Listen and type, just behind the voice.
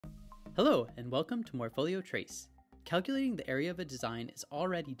Hello and welcome to Morpholio Trace. Calculating the area of a design is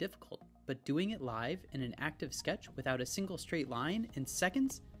already difficult, but doing it live in an active sketch without a single straight line in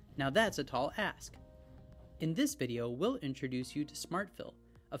seconds? Now that's a tall ask. In this video, we'll introduce you to SmartFill,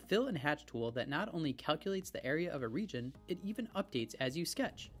 a fill and hatch tool that not only calculates the area of a region, it even updates as you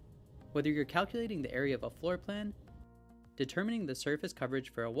sketch. Whether you're calculating the area of a floor plan, determining the surface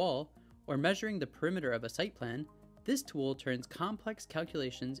coverage for a wall, or measuring the perimeter of a site plan, this tool turns complex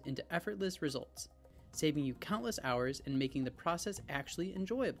calculations into effortless results, saving you countless hours and making the process actually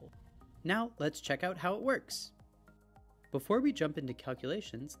enjoyable. Now let's check out how it works. Before we jump into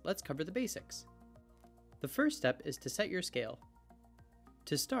calculations, let's cover the basics. The first step is to set your scale.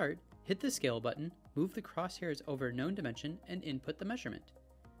 To start, hit the scale button, move the crosshairs over a known dimension, and input the measurement.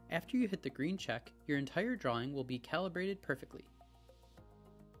 After you hit the green check, your entire drawing will be calibrated perfectly.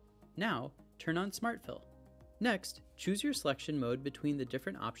 Now, turn on SmartFill. Next, choose your selection mode between the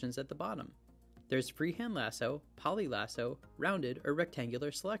different options at the bottom. There's freehand lasso, poly lasso, rounded, or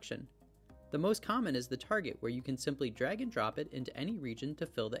rectangular selection. The most common is the target, where you can simply drag and drop it into any region to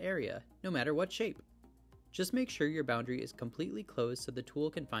fill the area, no matter what shape. Just make sure your boundary is completely closed so the tool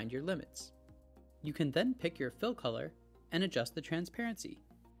can find your limits. You can then pick your fill color and adjust the transparency.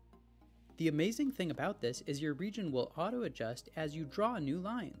 The amazing thing about this is your region will auto-adjust as you draw new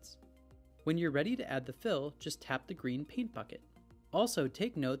lines. When you're ready to add the fill, just tap the green paint bucket. Also,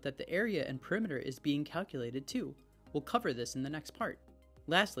 take note that the area and perimeter is being calculated too. We'll cover this in the next part.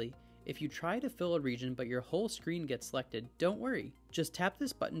 Lastly, if you try to fill a region but your whole screen gets selected, don't worry. Just tap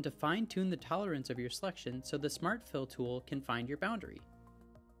this button to fine-tune the tolerance of your selection so the SmartFill tool can find your boundary.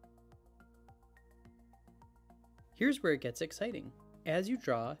 Here's where it gets exciting. As you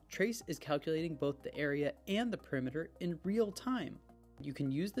draw, Trace is calculating both the area and the perimeter in real time. You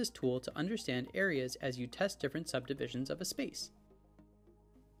can use this tool to understand areas as you test different subdivisions of a space.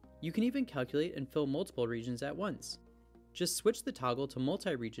 You can even calculate and fill multiple regions at once. Just switch the toggle to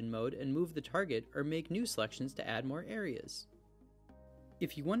multi-region mode and move the target or make new selections to add more areas.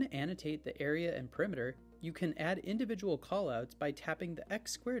 If you want to annotate the area and perimeter, you can add individual callouts by tapping the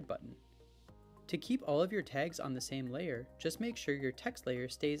X squared button. To keep all of your tags on the same layer, just make sure your text layer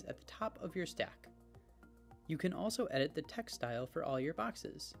stays at the top of your stack. You can also edit the text style for all your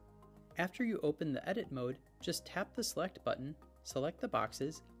boxes. After you open the edit mode, just tap the select button, select the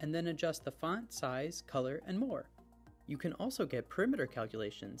boxes, and then adjust the font, size, color, and more. You can also get perimeter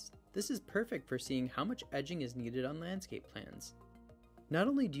calculations. This is perfect for seeing how much edging is needed on landscape plans. Not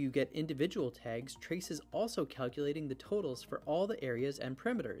only do you get individual tags, Trace is also calculating the totals for all the areas and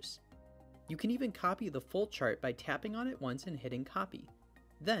perimeters. You can even copy the full chart by tapping on it once and hitting copy.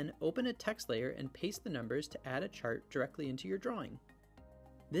 Then open a text layer and paste the numbers to add a chart directly into your drawing.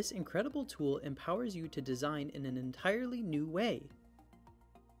 This incredible tool empowers you to design in an entirely new way.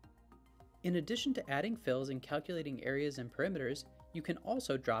 In addition to adding fills and calculating areas and perimeters, you can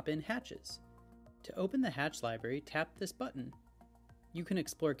also drop in hatches. To open the hatch library, tap this button. You can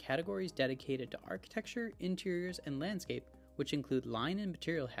explore categories dedicated to architecture, interiors, and landscape, which include line and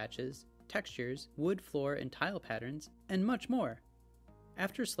material hatches, textures, wood, floor, and tile patterns, and much more.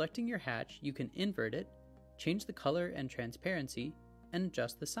 After selecting your hatch, you can invert it, change the color and transparency, and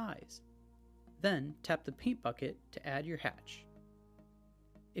adjust the size. Then tap the paint bucket to add your hatch.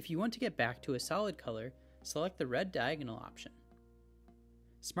 If you want to get back to a solid color, select the red diagonal option.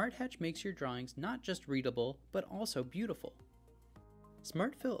 Smart Hatch makes your drawings not just readable, but also beautiful.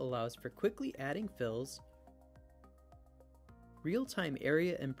 SmartFill allows for quickly adding fills, real-time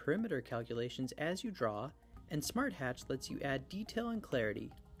area and perimeter calculations as you draw, and Smart Hatch lets you add detail and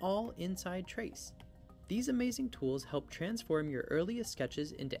clarity, all inside Trace. These amazing tools help transform your earliest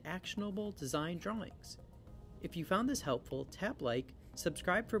sketches into actionable design drawings. If you found this helpful, tap like,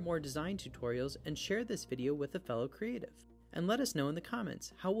 subscribe for more design tutorials, and share this video with a fellow creative. And let us know in the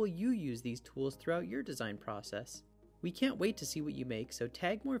comments, how will you use these tools throughout your design process? We can't wait to see what you make, so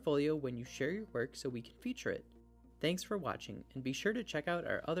tag Morpholio when you share your work so we can feature it. Thanks for watching, and be sure to check out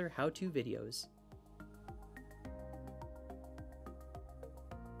our other how-to videos.